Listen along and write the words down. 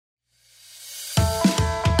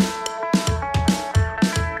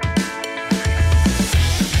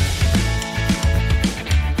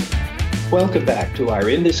Welcome back to our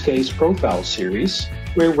In This Case profile series,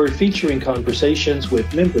 where we're featuring conversations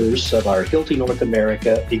with members of our Hilti North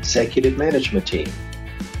America executive management team.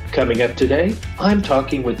 Coming up today, I'm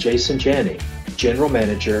talking with Jason Janning, General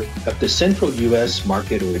Manager of the Central U.S.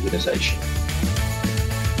 Market Organization.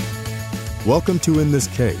 Welcome to In This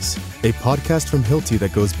Case, a podcast from Hilti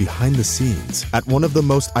that goes behind the scenes at one of the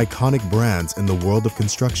most iconic brands in the world of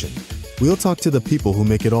construction. We'll talk to the people who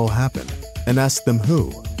make it all happen and ask them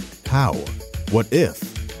who, how, what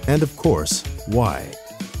if, and of course, why.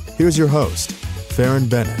 Here's your host, Farron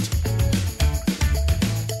Bennett.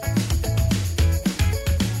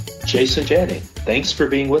 Jason Janning, thanks for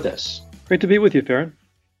being with us. Great to be with you, Farron.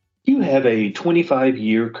 You have a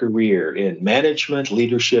 25-year career in management,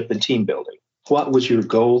 leadership, and team building. What was your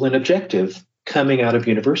goal and objective coming out of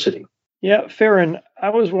university? Yeah, Farron,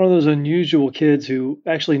 I was one of those unusual kids who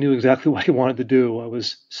actually knew exactly what he wanted to do. I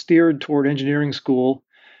was steered toward engineering school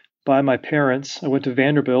by my parents. I went to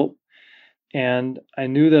Vanderbilt, and I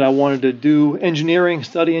knew that I wanted to do engineering,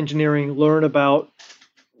 study engineering, learn about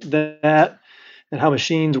that and how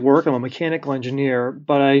machines work. I'm a mechanical engineer,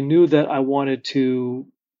 but I knew that I wanted to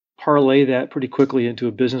parlay that pretty quickly into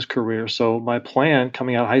a business career. So my plan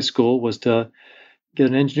coming out of high school was to get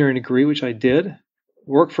an engineering degree, which I did,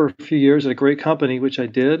 work for a few years at a great company, which I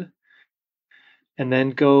did, and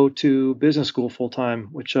then go to business school full time,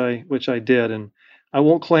 which I did. And I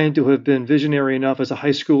won't claim to have been visionary enough as a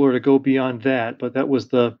high schooler to go beyond that, but that was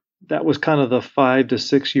kind of the 5 to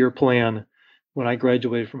 6 year plan when I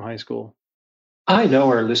graduated from high school. I know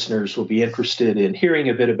our listeners will be interested in hearing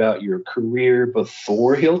a bit about your career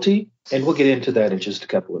before Hilti, and we'll get into that in just a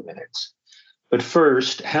couple of minutes. But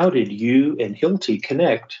first, how did you and Hilti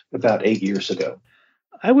connect about 8 years ago?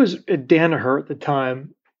 I was at Danaher at the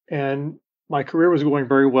time, and my career was going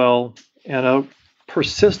very well, and a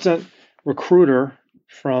persistent recruiter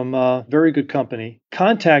from a very good company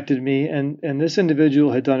contacted me, and this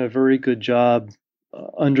individual had done a very good job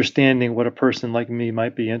understanding what a person like me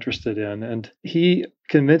might be interested in. And he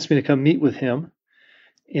convinced me to come meet with him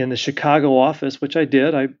in the Chicago office, which I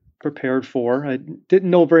did. I prepared for. I didn't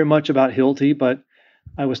know very much about Hilti, but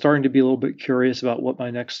I was starting to be a little bit curious about what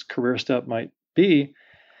my next career step might be.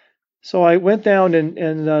 So I went down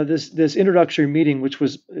and this introductory meeting, which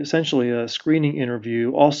was essentially a screening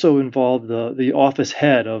interview, also involved the office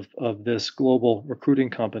head of this global recruiting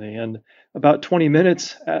company. And about 20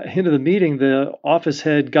 minutes into the meeting, the office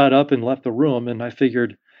head got up and left the room. And I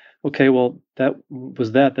figured, okay, well,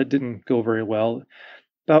 that didn't go very well.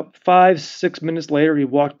 About 5-6 minutes later, he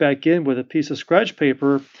walked back in with a piece of scratch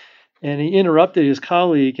paper, and he interrupted his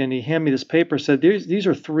colleague, and he handed me this paper, said, these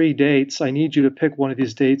are 3 dates. I need you to pick one of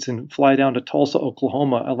these dates and fly down to Tulsa,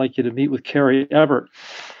 Oklahoma. I'd like you to meet with Carrie Everett.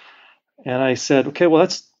 And I said, okay, well,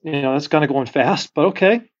 that's kind of going fast, but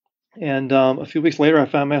okay. And a few weeks later, I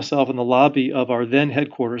found myself in the lobby of our then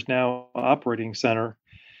headquarters, now operating center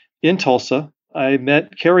in Tulsa. I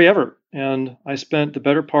met Carrie Everett, and I spent the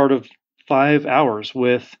better part of 5 hours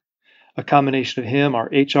with a combination of him, our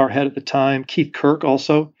HR head at the time, Keith Kirk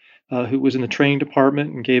also, who was in the training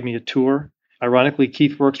department and gave me a tour. Ironically,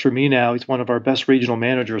 Keith works for me now. He's one of our best regional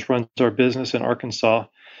managers, runs our business in Arkansas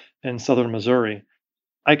and southern Missouri.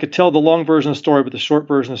 I could tell the long version of the story, but the short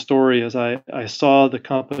version of the story is I saw the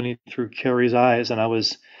company through Carrie's eyes, and I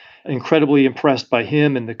was incredibly impressed by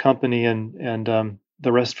him and the company, and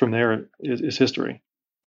the rest from there is history.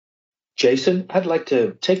 Jason, I'd like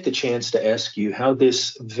to take the chance to ask you how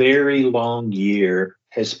this very long year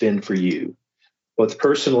has been for you, both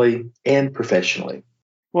personally and professionally.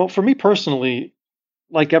 Well, for me personally,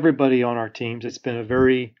 like everybody on our teams, it's been a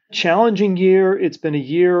very challenging year. It's been a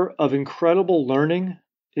year of incredible learning.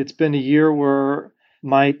 It's been a year where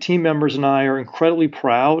my team members and I are incredibly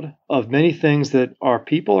proud of many things that our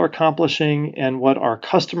people are accomplishing and what our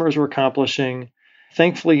customers are accomplishing.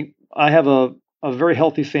 Thankfully, I have a very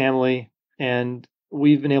healthy family, and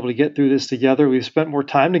we've been able to get through this together. We've spent more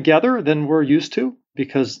time together than we're used to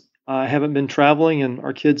because I haven't been traveling and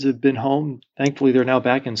our kids have been home. Thankfully, they're now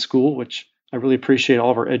back in school, which I really appreciate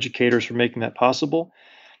all of our educators for making that possible.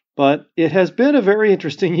 But it has been a very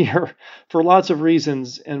interesting year for lots of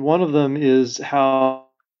reasons. And one of them is how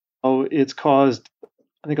it's caused,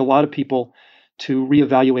 I think, a lot of people to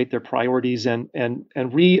reevaluate their priorities and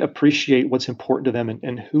reappreciate what's important to them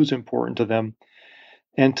and who's important to them,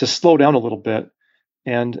 and to slow down a little bit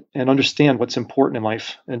and understand what's important in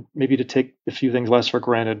life, and maybe to take a few things less for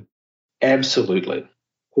granted. Absolutely.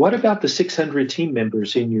 What about the 600 team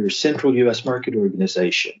members in your Central U.S. Market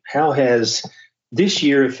Organization? How has this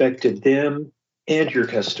year affected them and your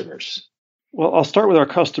customers? Well, I'll start with our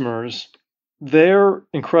customers. They're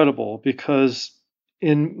incredible because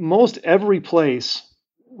in most every place,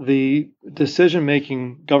 the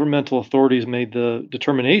decision-making governmental authorities made the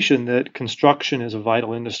determination that construction is a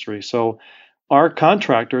vital industry. So our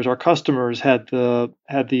contractors, our customers had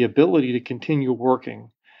the ability to continue working.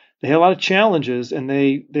 They had a lot of challenges, and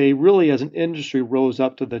they really, as an industry, rose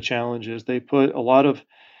up to the challenges. They put a lot of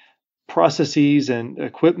processes and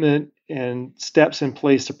equipment and steps in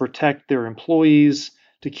place to protect their employees,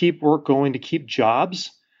 to keep work going, to keep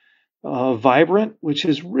jobs vibrant, which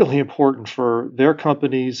is really important for their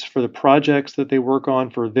companies, for the projects that they work on,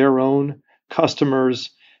 for their own customers,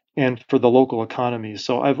 and for the local economies.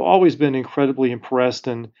 So I've always been incredibly impressed,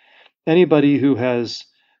 and anybody who has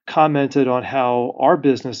commented on how our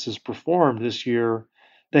business has performed this year,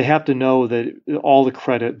 they have to know that all the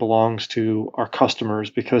credit belongs to our customers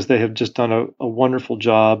because they have just done a wonderful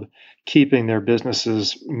job keeping their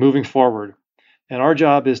businesses moving forward. And our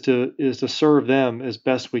job is to serve them as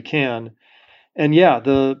best we can. And yeah,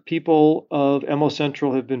 the people of Emo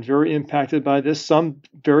Central have been very impacted by this, some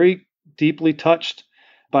very deeply touched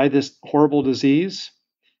by this horrible disease.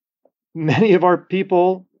 Many of our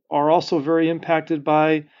people are also very impacted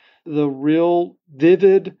by the real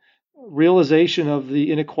vivid realization of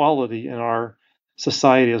the inequality in our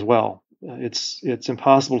society as well. It's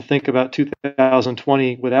impossible to think about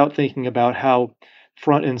 2020 without thinking about how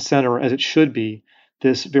front and center, as it should be,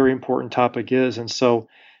 this very important topic is. And so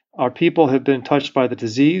our people have been touched by the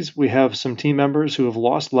disease. We have some team members who have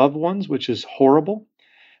lost loved ones, which is horrible.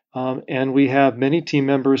 And we have many team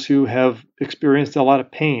members who have experienced a lot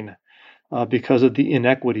of pain because of the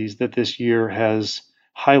inequities that this year has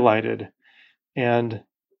highlighted. And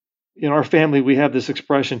in our family, we have this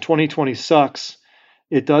expression, 2020 sucks.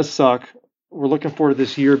 It does suck. We're looking forward to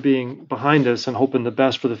this year being behind us and hoping the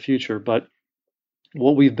best for the future. But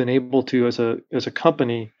what we've been able to, as a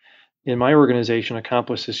company in my organization,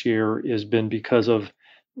 accomplish this year has been because of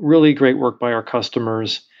really great work by our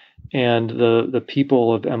customers and the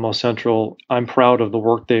people of Emo Central. I'm proud of the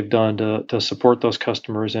work they've done to support those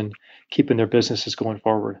customers and keeping their businesses going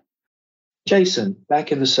forward. Jason,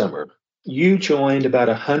 back in the summer, you joined about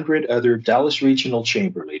 100 other Dallas Regional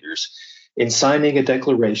Chamber leaders in signing a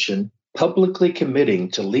declaration publicly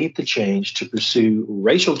committing to lead the change to pursue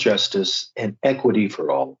racial justice and equity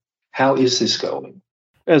for all. How is this going?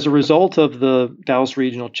 As a result of the Dallas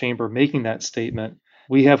Regional Chamber making that statement,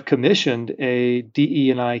 we have commissioned a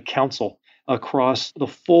DE&I council across the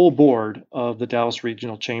full board of the Dallas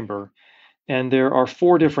Regional Chamber. And there are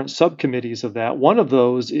 4 different subcommittees of that. One of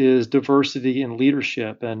those is diversity and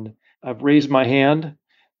leadership. And I've raised my hand,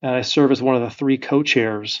 and I serve as one of the 3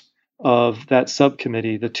 co-chairs of that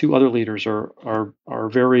subcommittee. The 2 other leaders are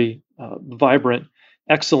very vibrant,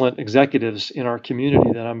 excellent executives in our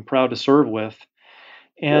community that I'm proud to serve with.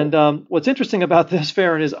 And what's interesting about this,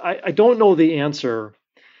 Farron, is I don't know the answer.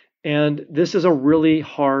 And this is a really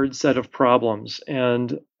hard set of problems.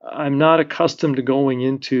 And I'm not accustomed to going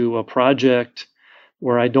into a project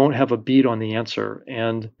where I don't have a beat on the answer.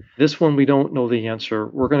 And this one, we don't know the answer.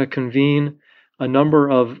 We're going to convene a number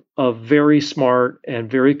of very smart and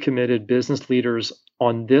very committed business leaders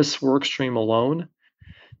on this work stream alone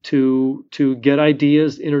to get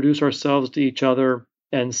ideas, introduce ourselves to each other,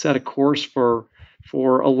 and set a course for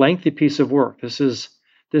a lengthy piece of work. This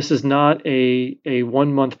is not a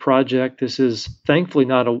 1-month project. This is thankfully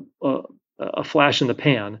not a flash in the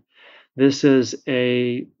pan. This is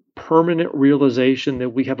a permanent realization that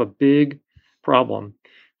we have a big problem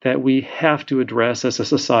that we have to address as a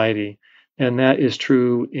society. And that is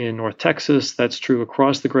true in North Texas, that's true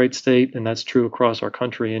across the great state, and that's true across our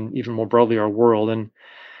country and even more broadly our world.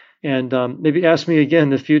 And maybe ask me again in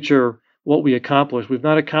the future what we accomplished. We've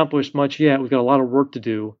not accomplished much yet. We've got a lot of work to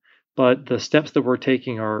do, but the steps that we're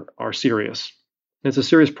taking are serious. It's a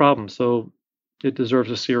serious problem, so it deserves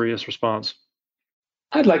a serious response.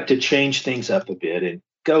 I'd like to change things up a bit and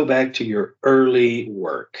go back to your early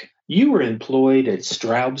work. You were employed at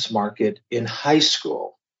Straub's Market in high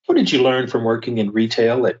school. What did you learn from working in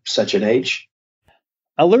retail at such an age?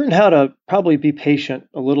 I learned how to probably be patient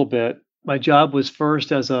a little bit. My job was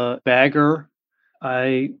first as a bagger.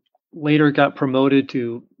 I later got promoted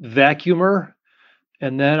to vacuumer,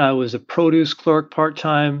 and then I was a produce clerk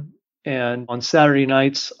part-time. And on Saturday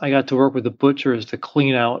nights, I got to work with the butchers to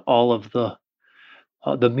clean out all of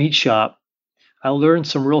the meat shop. I learned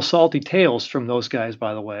some real salty tales from those guys,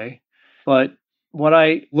 by the way. But what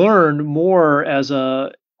I learned more as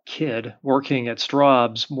a kid working at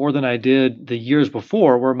Straub's, more than I did the years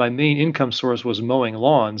before, where my main income source was mowing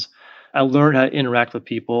lawns, I learned how to interact with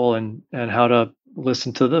people and how to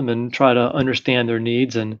listen to them and try to understand their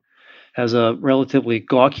needs. And as a relatively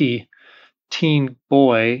gawky teen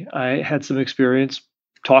boy, I had some experience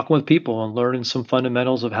talking with people and learning some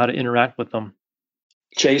fundamentals of how to interact with them.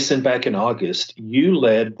 Jason, back in August, you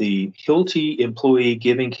led the Hilti Employee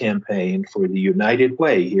Giving Campaign for the United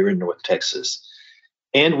Way here in North Texas.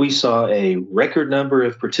 And we saw a record number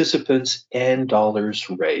of participants and dollars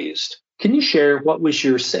raised. Can you share what was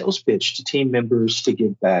your sales pitch to team members to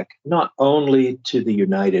give back not only to the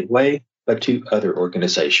United Way, but to other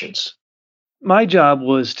organizations? My job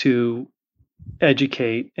was to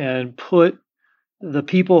educate and put the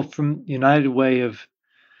people from United Way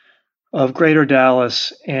of Greater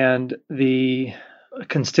Dallas and the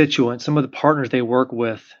constituents, some of the partners they work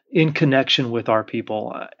with, in connection with our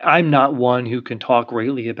people. I'm not one who can talk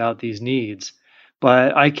greatly about these needs,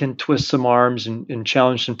 but I can twist some arms and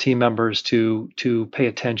challenge some team members to pay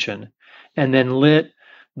attention, and then let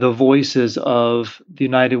the voices of the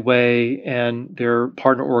United Way and their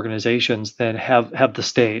partner organizations then have the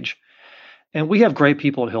stage. And we have great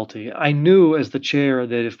people at Hilti. I knew as the chair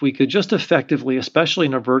that if we could just effectively, especially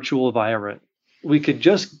in a virtual environment, we could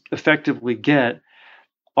just effectively get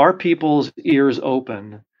our people's ears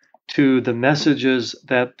open to the messages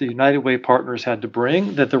that the United Way partners had to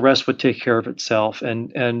bring, that the rest would take care of itself.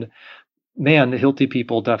 And man, the Hilti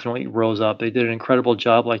people definitely rose up. They did an incredible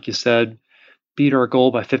job, like you said, beat our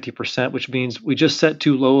goal by 50%, which means we just set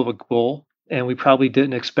too low of a goal. And we probably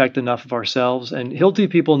didn't expect enough of ourselves. And Hilti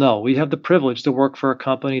people know we have the privilege to work for a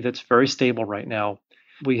company that's very stable right now.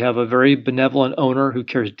 We have a very benevolent owner who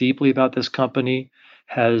cares deeply about this company,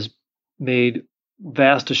 has made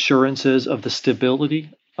vast assurances of the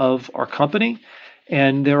stability of our company.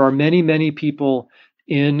 And there are many, many people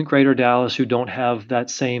in Greater Dallas who don't have that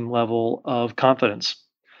same level of confidence.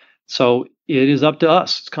 So it is up to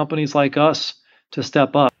us, companies like us, to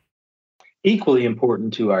step up. Equally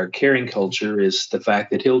important to our caring culture is the fact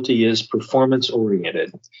that Hilti is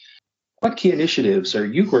performance-oriented. What key initiatives are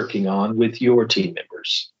you working on with your team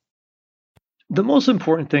members? The most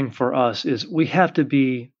important thing for us is we have to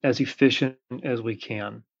be as efficient as we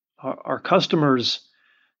can. Our customers,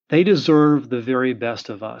 they deserve the very best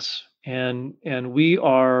of us. And we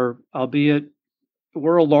are, albeit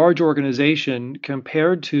we're a large organization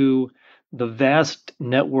compared to the vast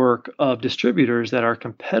network of distributors that our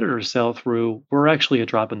competitors sell through, we're actually a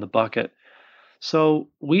drop in the bucket. So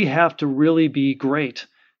we have to really be great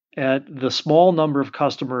at the small number of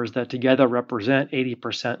customers that together represent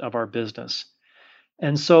 80% of our business.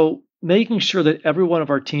 And so making sure that every one of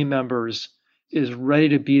our team members is ready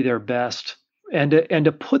to be their best and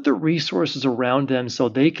to put the resources around them so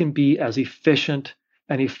they can be as efficient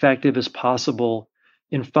and effective as possible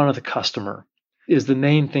in front of the customer is the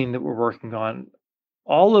main thing that we're working on.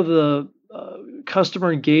 All of the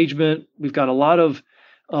customer engagement, we've got a lot of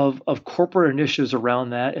corporate initiatives around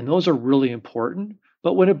that, and those are really important.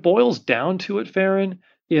 But when it boils down to it, Farron,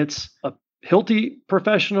 it's a Hilti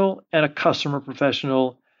professional and a customer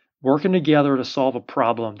professional working together to solve a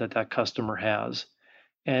problem that customer has.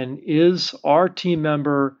 And is our team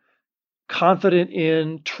member confident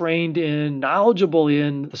in, trained in, knowledgeable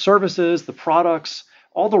in the services, the products,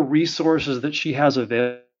 all the resources that she has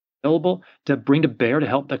available to bring to bear to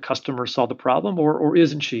help the customer solve the problem, or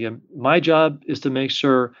isn't she? And my job is to make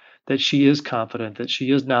sure that she is confident, that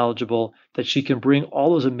she is knowledgeable, that she can bring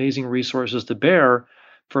all those amazing resources to bear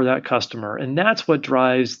for that customer. And that's what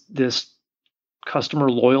drives this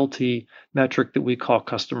customer loyalty metric that we call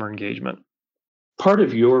customer engagement. Part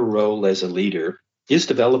of your role as a leader is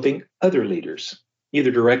developing other leaders,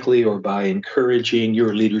 either directly or by encouraging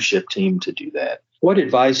your leadership team to do that. What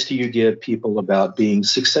advice do you give people about being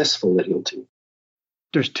successful at Hilti?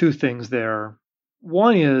 There's two things there.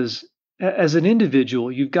 One is, as an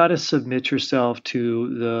individual, you've got to submit yourself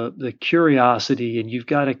to the curiosity, and you've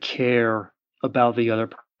got to care about the other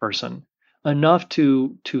person enough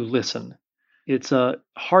to listen. It's a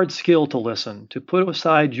hard skill to listen, to put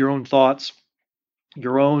aside your own thoughts,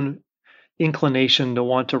 your own inclination to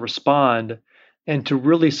want to respond, and to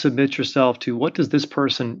really submit yourself to what does this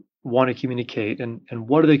person want to communicate, and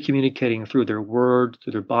what are they communicating through their words,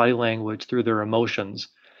 through their body language, through their emotions,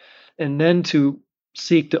 and then to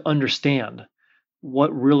seek to understand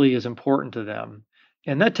what really is important to them.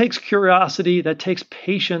 And that takes curiosity, that takes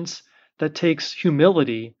patience, that takes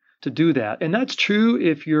humility to do that. And that's true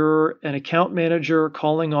if you're an account manager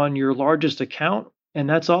calling on your largest account, and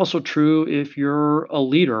that's also true if you're a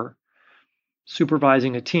leader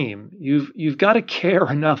supervising a team. You've got to care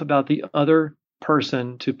enough about the other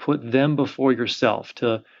person to put them before yourself,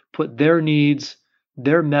 to put their needs,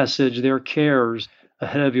 their message, their cares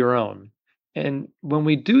ahead of your own. And when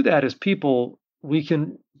we do that as people, we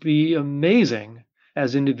can be amazing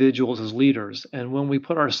as individuals, as leaders. And when we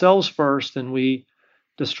put ourselves first and we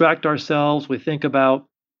distract ourselves, we think about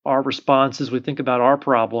our responses, we think about our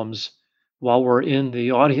problems while we're in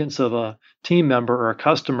the audience of a team member or a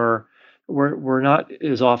customer, we're not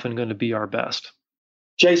as often going to be our best.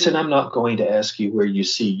 Jason, I'm not going to ask you where you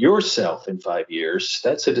see yourself in 5 years.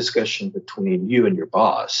 That's a discussion between you and your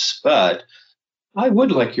boss. But I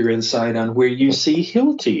would like your insight on where you see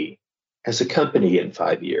Hilti as a company in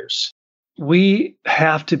 5 years. We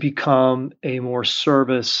have to become a more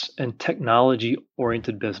service and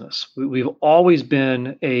technology-oriented business. We've always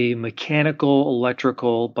been a mechanical,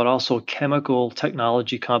 electrical, but also chemical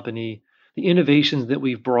technology company. The innovations that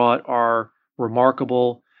we've brought are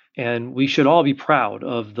remarkable, and we should all be proud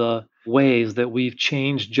of the ways that we've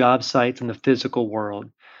changed job sites in the physical world.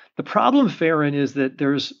 The problem, Farron, is that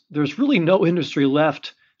there's really no industry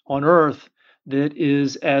left on Earth that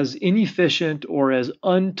is as inefficient or as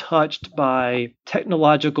untouched by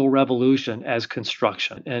technological revolution as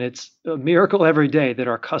construction. And it's a miracle every day that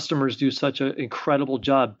our customers do such an incredible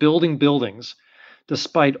job building buildings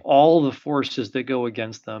despite all the forces that go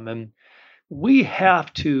against them. And we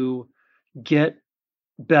have to get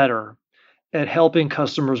better at helping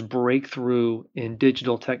customers break through in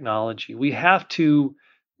digital technology. We have to,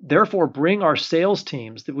 therefore, bring our sales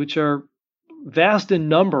teams, which are vast in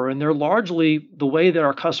number, and they're largely the way that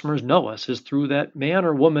our customers know us is through that man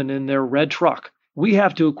or woman in their red truck. We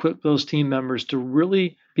have to equip those team members to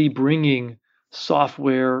really be bringing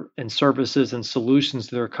software and services and solutions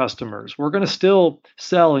to their customers. We're going to still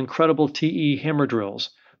sell incredible TE hammer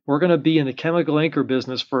drills. We're going to be in the chemical anchor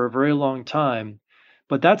business for a very long time,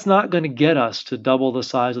 but that's not going to get us to double the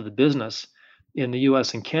size of the business in the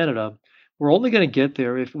US and Canada. We're only going to get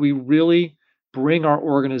there if we really bring our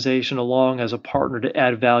organization along as a partner to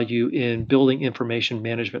add value in building information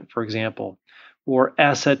management, for example, or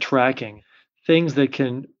asset tracking, things that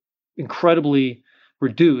can incredibly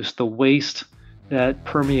reduce the waste that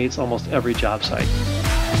permeates almost every job site.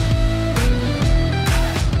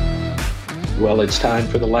 Well, it's time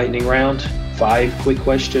for the lightning round. 5 quick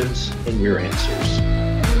questions and your answers.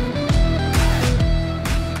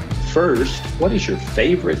 First, what is your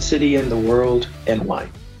favorite city in the world and why?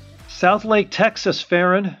 Southlake, Texas,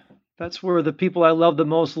 Farron. That's where the people I love the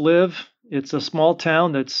most live. It's a small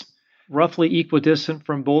town that's roughly equidistant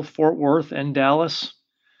from both Fort Worth and Dallas.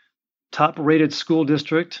 Top-rated school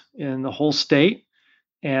district in the whole state,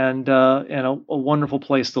 and a wonderful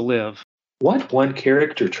place to live. What one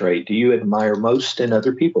character trait do you admire most in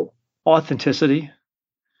other people? Authenticity.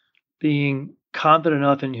 Being confident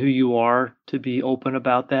enough in who you are to be open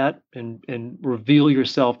about that and reveal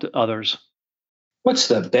yourself to others. What's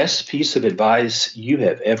the best piece of advice you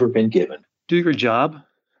have ever been given? Do your job.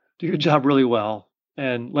 Do your job really well.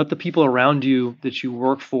 And let the people around you that you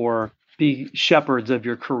work for be shepherds of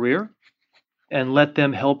your career and let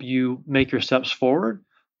them help you make your steps forward.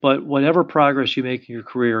 But whatever progress you make in your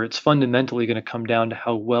career, it's fundamentally going to come down to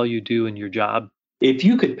how well you do in your job. If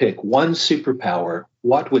you could pick one superpower,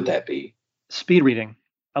 what would that be? Speed reading.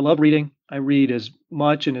 I love reading. I read as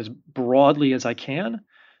much and as broadly as I can,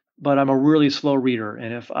 but I'm a really slow reader.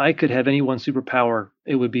 And if I could have any one superpower,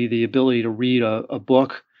 it would be the ability to read a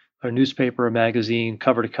book, a newspaper, a magazine,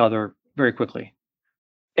 cover to cover very quickly.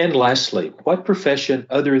 And lastly, what profession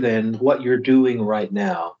other than what you're doing right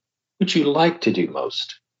now would you like to do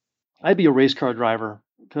most? I'd be a race car driver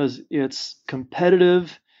because it's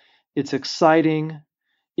competitive, it's exciting,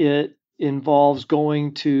 it involves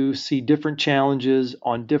going to see different challenges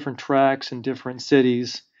on different tracks in different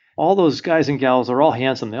cities. All those guys and gals are all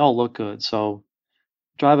handsome. They all look good. So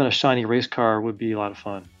driving a shiny race car would be a lot of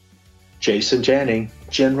fun. Jason Janning,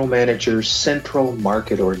 General Manager, Central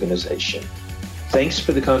Market Organization. Thanks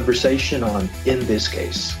for the conversation on In This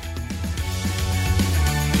Case.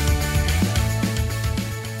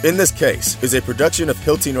 In This Case is a production of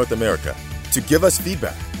Hilti North America. To give us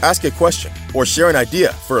feedback, ask a question, or share an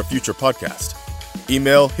idea for a future podcast,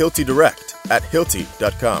 email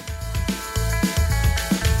hiltidirect@hilti.com.